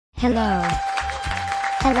Hello.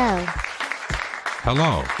 Hello.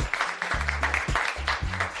 Hello.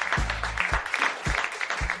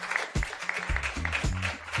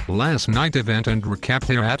 Last night event and recap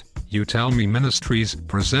here at You Tell Me Ministries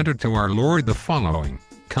presented to our Lord the following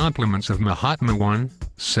compliments of Mahatma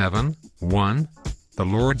 1:7:1, the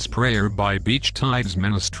Lord's Prayer by Beach Tides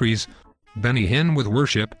Ministries, Benny Hinn with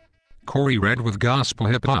worship, Corey Red with gospel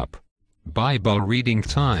hip hop, Bible reading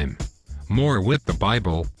time, more with the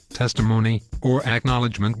Bible, testimony, or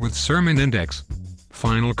acknowledgement with sermon index,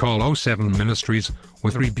 Final Call 07 Ministries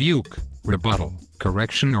with rebuke, rebuttal,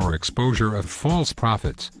 correction or exposure of false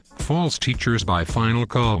prophets, false teachers by Final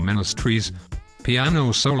Call Ministries,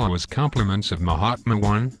 piano solo as compliments of Mahatma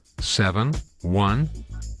 1:7:1,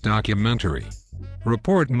 documentary.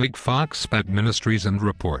 Report Mig Fox Pet Ministries and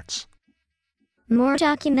reports. More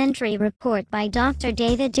documentary report by Dr.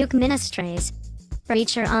 David Duke Ministries.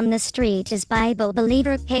 Preacher on the Street is Bible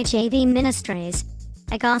Believer KJV Ministries.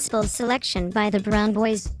 A gospel selection by the Brown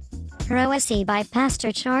Boys. Prophecy by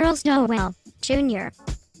Pastor Charles Dowell, Jr.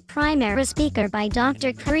 Primary speaker by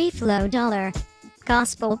Dr. Creflo Dollar.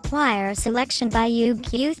 Gospel choir selection by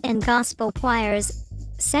Youth and Gospel Choirs.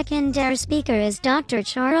 Secondary speaker is Dr.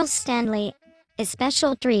 Charles Stanley. A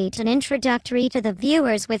special treat and introductory to the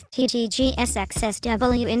viewers with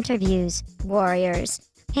TTGSXSW interviews, Warriors,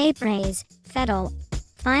 Hey Praise, Fettle.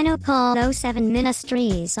 Final Call 07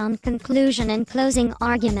 Ministries on conclusion and closing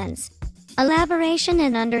arguments. Elaboration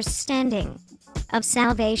and understanding of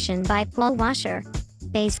salvation by Paul Washer.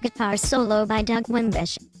 Bass guitar solo by Doug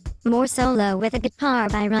Wimbish. More solo with a guitar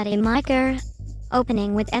by Ruddy Meiker.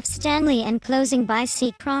 Opening with F. Stanley and closing by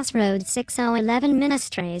C. Crossroads 6011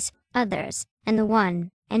 Ministries, others, and the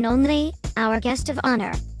one and only, our guest of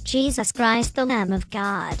honor, Jesus Christ the Lamb of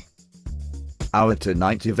God. Our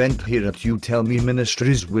tonight event here at You Tell Me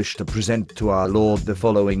Ministries wish to present to our Lord the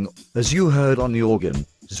following, as you heard on the organ,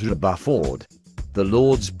 Zraba Ford. The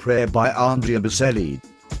Lord's Prayer by Andrea Bocelli.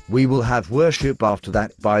 We will have worship after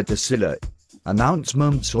that by Drusilla.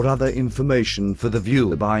 Announcements or other information for the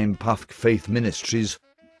viewer by Impact Faith Ministries.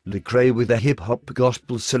 Lecrae with a hip-hop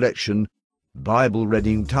gospel selection. Bible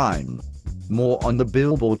reading time. More on the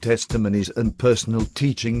Billboard testimonies and personal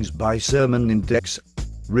teachings by Sermon Index.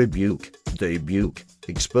 Rebuke, Debuke,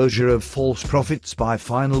 exposure of false prophets by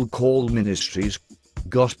Final Call Ministries.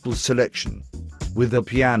 Gospel selection. With a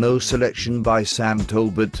piano selection by Sam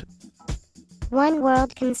Tolbert. One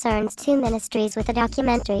World Concerns Two Ministries with a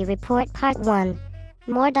documentary report Part 1.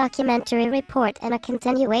 More documentary report and a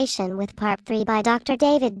continuation with Part 3 by Dr.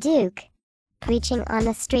 David Duke. Preaching on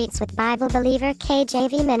the Streets with Bible Believer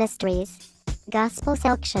KJV Ministries. Gospel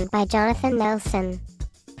selection by Jonathan Nelson.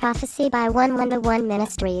 Prophecy by 111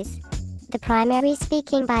 Ministries. The primary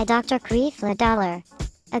speaking by Dr. Creflo Dollar.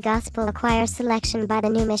 A gospel choir selection by the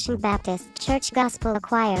New Mission Baptist Church Gospel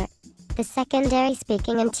Choir. The secondary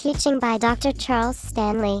speaking and teaching by Dr. Charles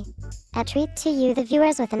Stanley. A treat to you the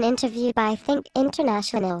viewers with an interview by Think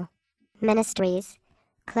International Ministries.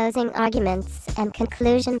 Closing arguments and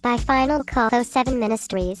conclusion by Final Call 07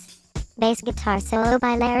 Ministries. Bass guitar solo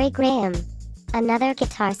by Larry Graham. Another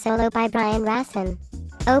guitar solo by Brian Rassin.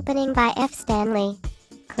 Opening by F. Stanley.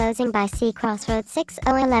 Closing by C. Crossroads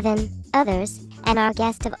 6011, others, and our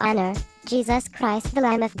guest of honor, Jesus Christ the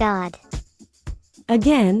Lamb of God.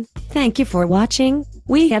 Again, thank you for watching.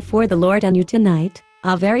 We have for the Lord and you tonight,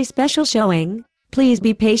 a very special showing. Please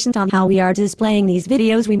be patient on how we are displaying these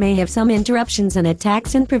videos. We may have some interruptions and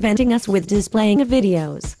attacks in preventing us with displaying the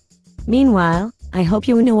videos. Meanwhile, I hope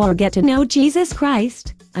you know or get to know Jesus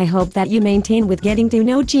Christ. I hope that you maintain with getting to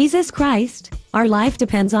know Jesus Christ. Our life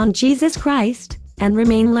depends on Jesus Christ, and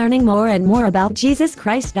remain learning more and more about Jesus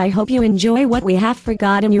Christ. I hope you enjoy what we have for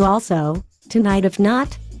God and you also, tonight. If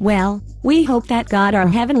not, well, we hope that God our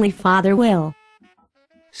Heavenly Father will.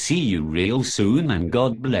 See you real soon and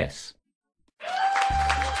God bless.